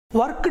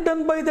Work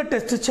done by the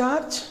test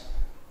charge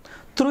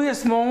through a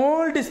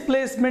small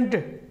displacement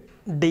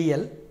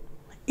dl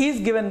is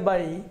given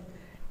by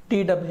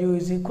dw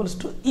is equals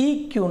to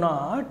eq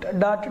naught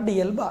dot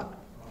dl bar.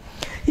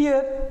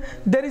 Here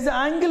there is an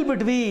angle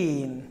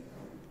between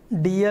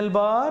dl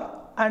bar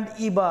and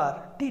e bar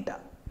theta,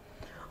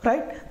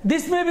 right?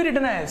 This may be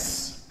written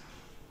as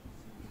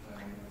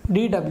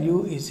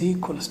dw is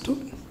equals to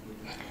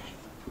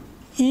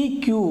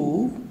eq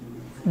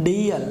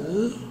dl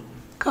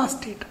cos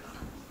theta.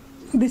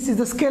 This is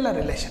the scalar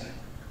relation.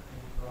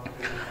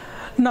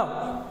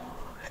 Now,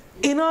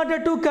 in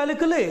order to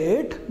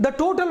calculate the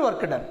total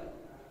work done,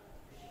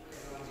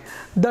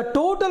 the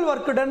total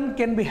work done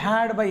can be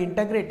had by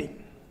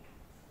integrating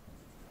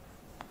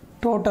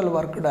total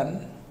work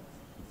done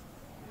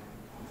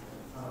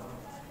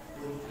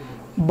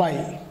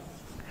by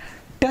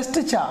test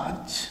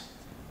charge,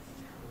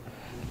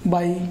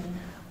 by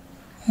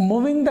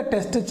moving the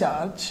test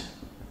charge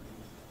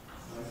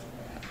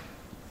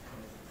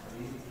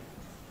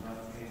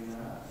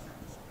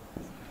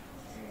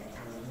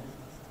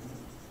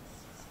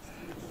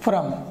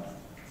from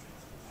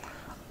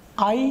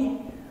I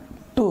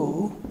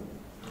to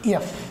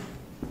F.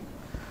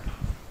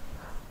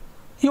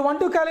 You want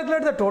to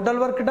calculate the total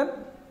work done,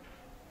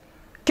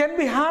 can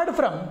be had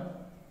from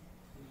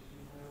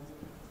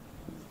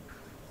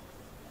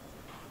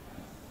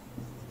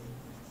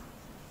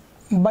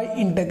by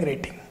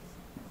integrating.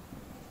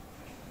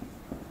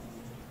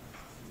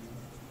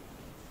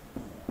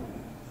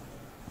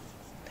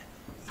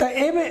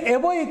 The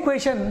above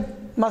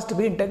equation must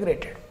be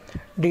integrated.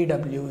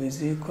 dw is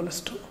equals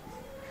to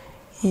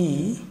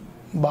E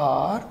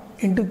bar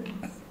into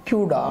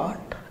Q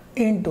dot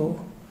into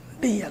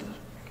dl.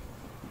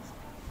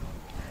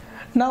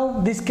 Now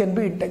this can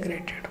be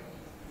integrated.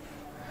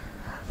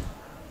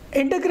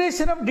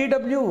 Integration of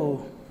dw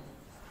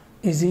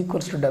is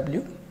equals to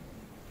W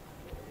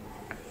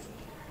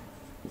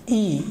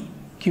E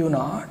Q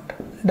naught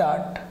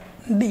dot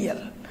dl.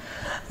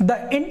 The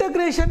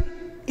integration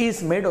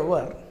is made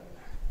over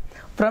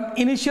from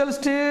initial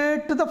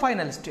state to the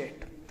final state.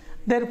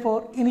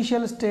 Therefore,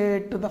 initial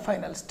state to the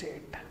final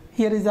state.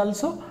 Here is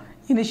also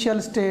initial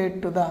state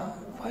to the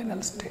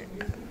final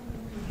state.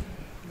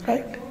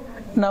 Right?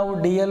 Now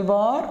dl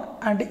bar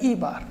and E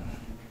bar.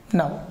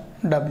 Now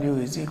W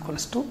is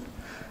equals to,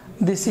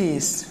 this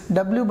is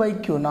W by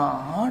Q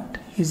naught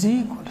is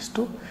equals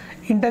to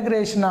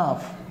integration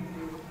of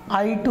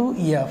I to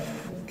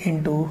F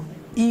into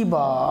E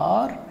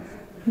bar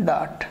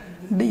dot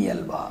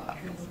dl bar.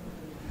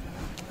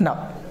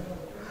 Now,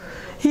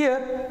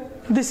 here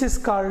this is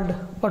called,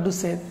 what to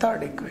say,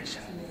 third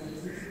equation.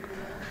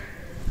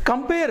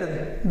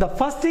 Compare the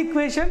first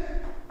equation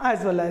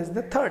as well as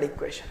the third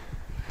equation.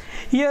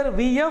 Here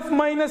Vf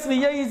minus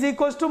Vi is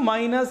equals to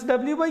minus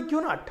W by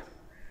Q naught.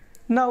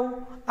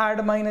 Now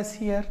add minus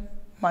here,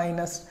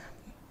 minus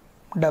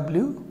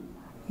W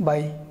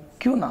by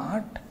Q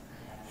naught.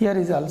 Here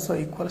is also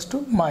equals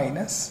to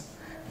minus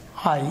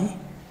I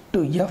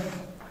to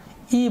F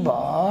E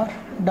bar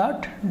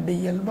dot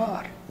dl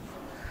bar.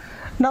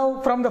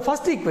 Now from the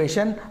first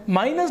equation,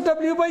 minus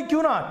W by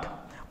Q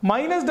naught,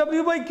 minus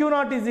W by Q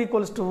naught is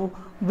equals to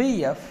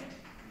Vf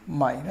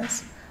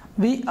minus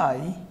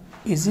Vi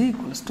is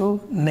equals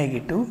to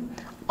negative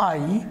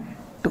I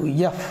to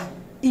F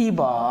E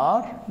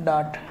bar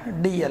dot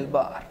dl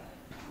bar.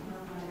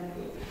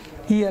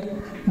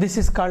 Here this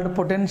is called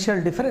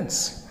potential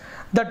difference.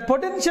 That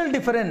potential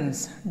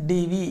difference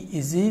dV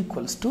is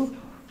equals to,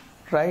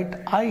 right,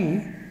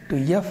 I to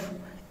F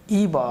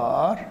E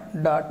bar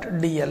dot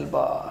dl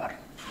bar.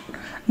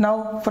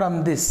 Now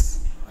from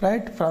this,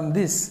 right, from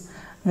this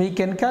we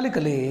can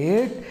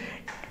calculate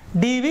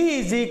dV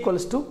is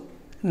equals to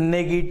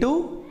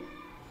negative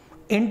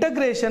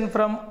integration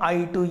from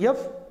I to F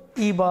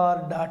E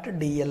bar dot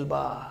dl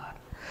bar.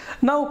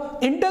 Now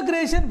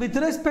integration with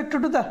respect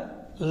to the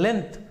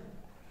length,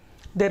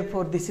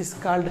 therefore this is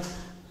called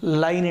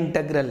line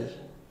integral.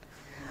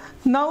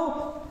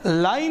 Now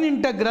line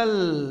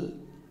integral,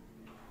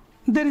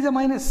 there is a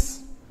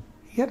minus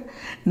here.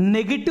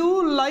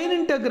 Negative line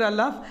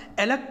integral of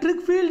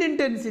electric field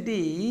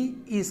intensity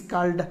is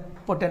called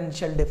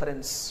potential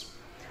difference.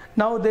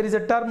 Now there is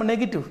a term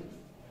negative.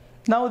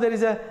 Now there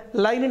is a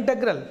line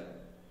integral.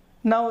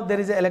 Now there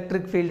is a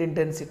electric field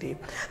intensity.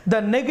 The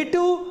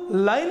negative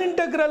line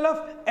integral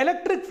of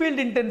electric field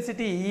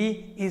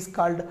intensity is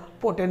called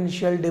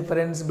potential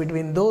difference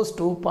between those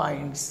 2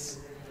 points.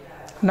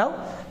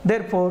 Now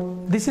therefore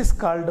this is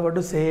called, what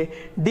to say,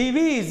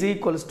 dV is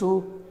equals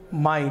to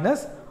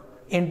minus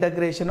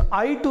integration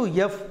I to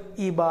F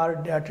E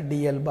bar dot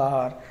dl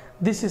bar.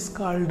 This is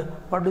called,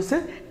 what to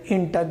say,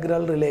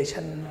 integral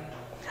relation.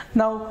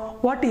 Now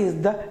what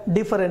is the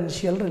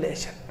differential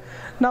relation?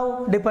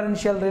 Now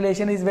differential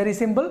relation is very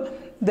simple.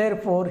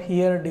 Therefore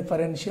here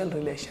differential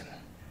relation.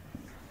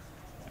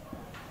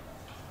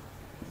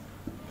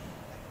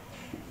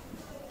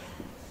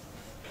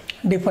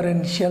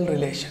 Differential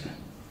relation.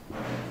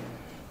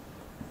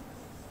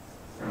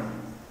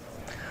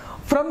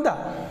 From the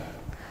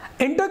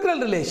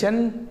integral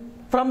relation,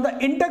 from the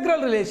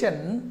integral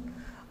relation,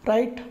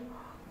 right,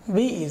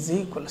 V is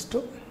equals to,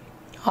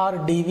 or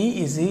dV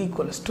is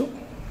equals to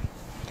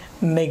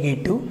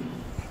negative,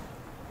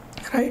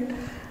 right,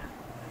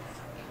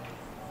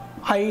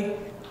 I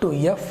to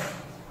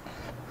F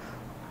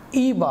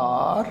E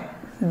bar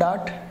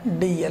dot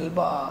dl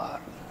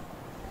bar,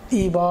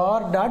 E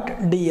bar dot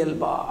dl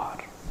bar.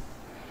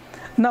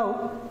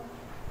 Now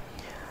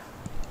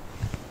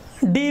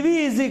dV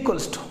is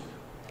equals to,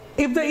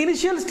 if the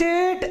initial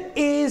state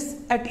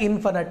is at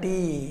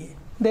infinity,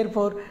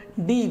 therefore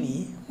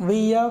dV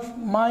Vf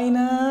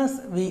minus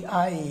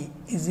Vi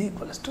is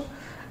equals to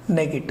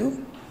negative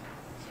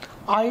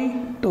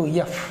I to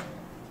F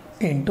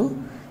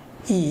into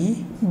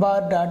E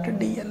bar dot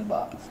dl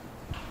bar.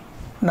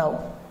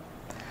 Now,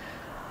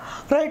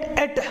 right,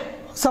 at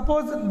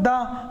suppose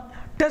the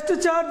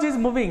test charge is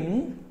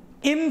moving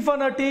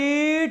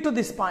infinity to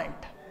this point,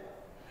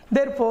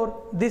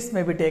 therefore this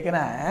may be taken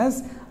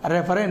as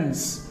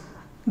reference.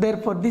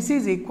 Therefore this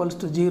is equals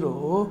to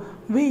 0,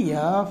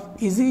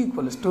 Vf is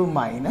equals to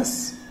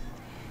minus,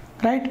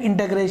 right,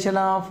 integration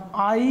of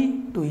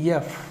I to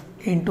F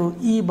into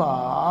E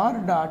bar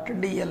dot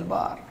dl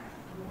bar.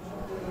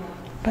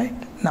 Right,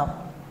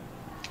 now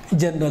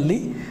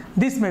generally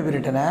this may be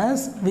written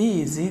as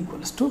V is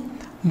equals to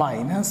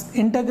minus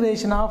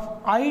integration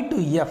of I to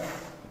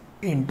F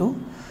into,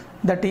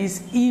 that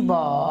is E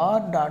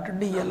bar dot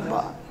dl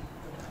bar.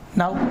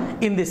 Now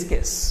in this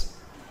case,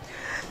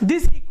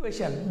 this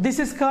equation, this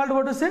is called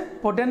what to say,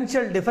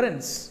 potential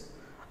difference.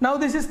 Now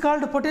this is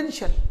called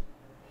potential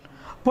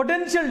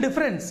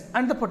difference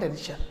and the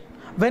potential.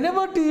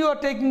 Whenever you are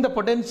taking the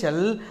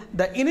potential,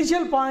 the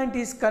initial point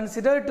is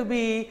considered to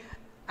be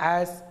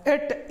as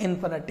at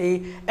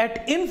infinity.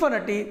 At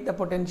infinity the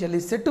potential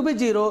is said to be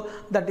 0,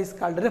 that is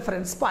called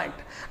reference point.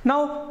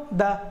 Now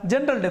the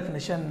general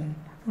definition,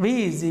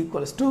 V is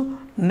equals to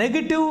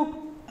negative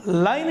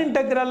line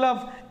integral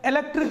of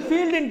electric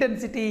field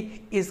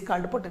intensity is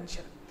called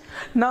potential.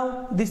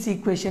 Now this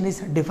equation is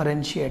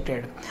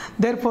differentiated,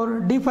 therefore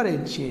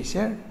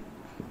differentiation,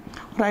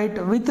 right,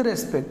 with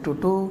respect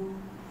to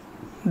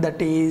that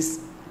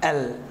is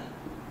L.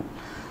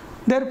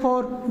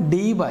 Therefore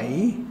d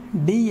by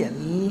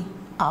dl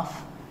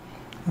of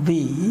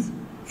V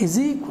is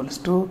equals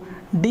to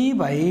d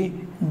by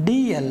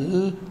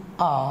dl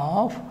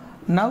of,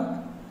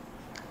 now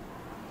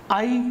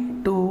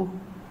I to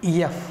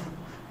F,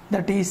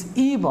 that is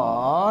E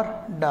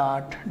bar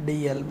dot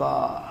dl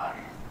bar.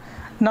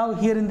 Now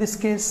here in this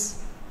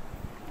case,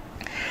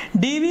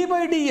 dV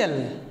by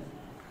dl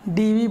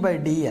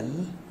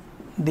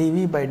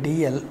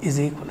is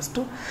equals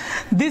to,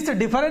 this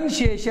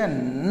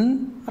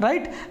differentiation,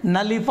 right,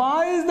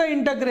 nullifies the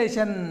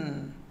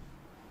integration,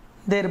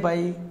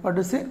 thereby what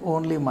to say,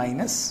 only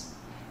minus,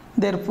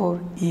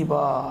 therefore E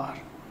bar,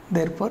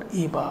 therefore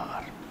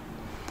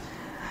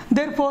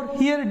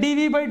here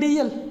dV by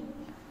dl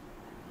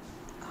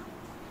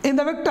in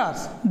the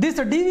vectors, this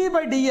dV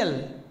by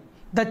dl,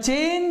 the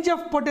change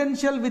of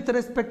potential with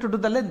respect to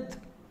the length,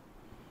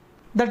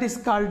 that is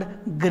called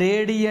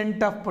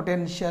gradient of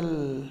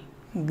potential.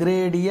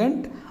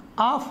 Gradient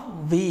of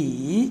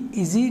V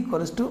is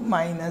equals to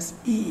minus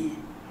E,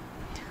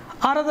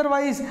 or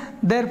otherwise,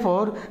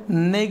 therefore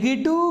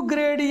negative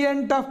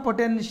gradient of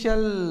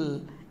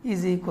potential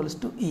is equals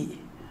to E,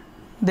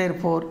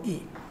 therefore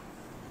E.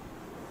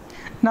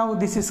 Now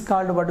this is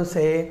called what to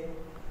say,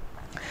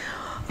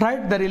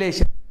 right, the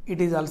relation,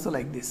 it is also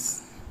like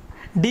this,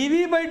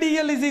 dV by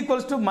dl is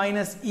equals to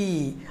minus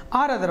E,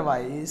 or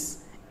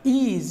otherwise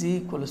E is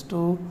equals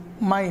to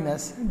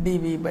minus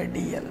dV by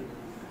dl.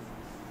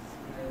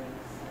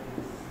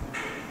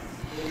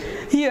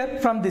 Here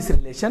from this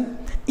relation,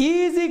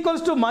 E is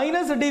equals to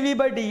minus dV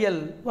by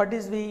dl. What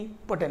is V?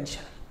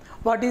 Potential.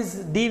 What is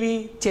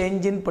dV?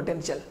 Change in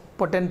potential,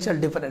 potential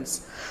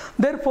difference.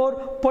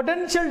 Therefore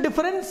potential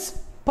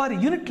difference per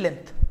unit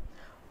length,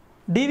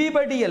 dV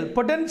by dl,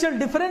 potential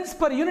difference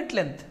per unit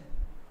length,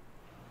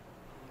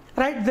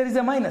 right, there is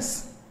a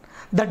minus.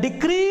 The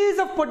decrease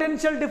of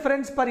potential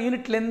difference per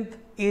unit length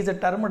is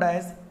termed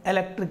as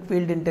electric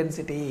field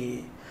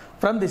intensity.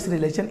 From this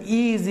relation,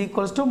 E is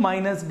equals to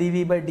minus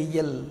dV by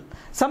dl.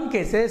 Some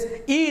cases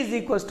E is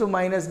equals to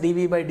minus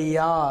dV by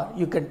dr,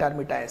 you can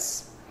term it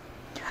as.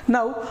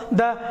 Now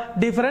the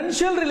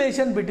differential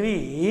relation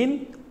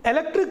between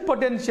electric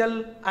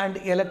potential and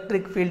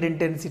electric field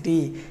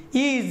intensity,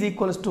 E is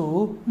equals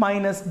to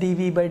minus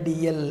dV by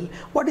dl.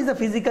 What is the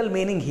physical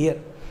meaning here?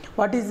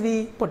 What is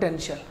V?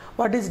 Potential.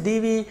 What is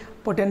dV?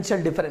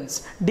 Potential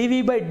difference.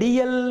 dV by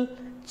dl,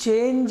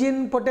 change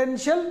in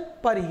potential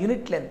per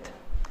unit length.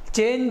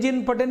 Change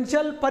in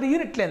potential per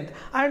unit length,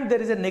 and there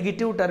is a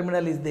negative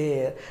terminal is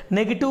there,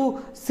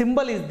 negative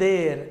symbol is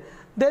there.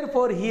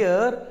 Therefore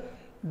here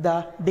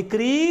the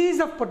decrease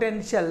of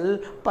potential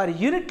per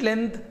unit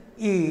length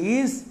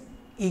is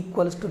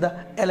equals to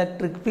the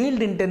electric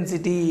field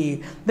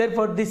intensity.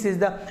 Therefore this is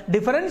the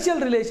differential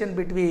relation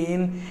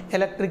between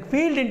electric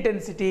field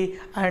intensity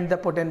and the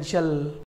potential.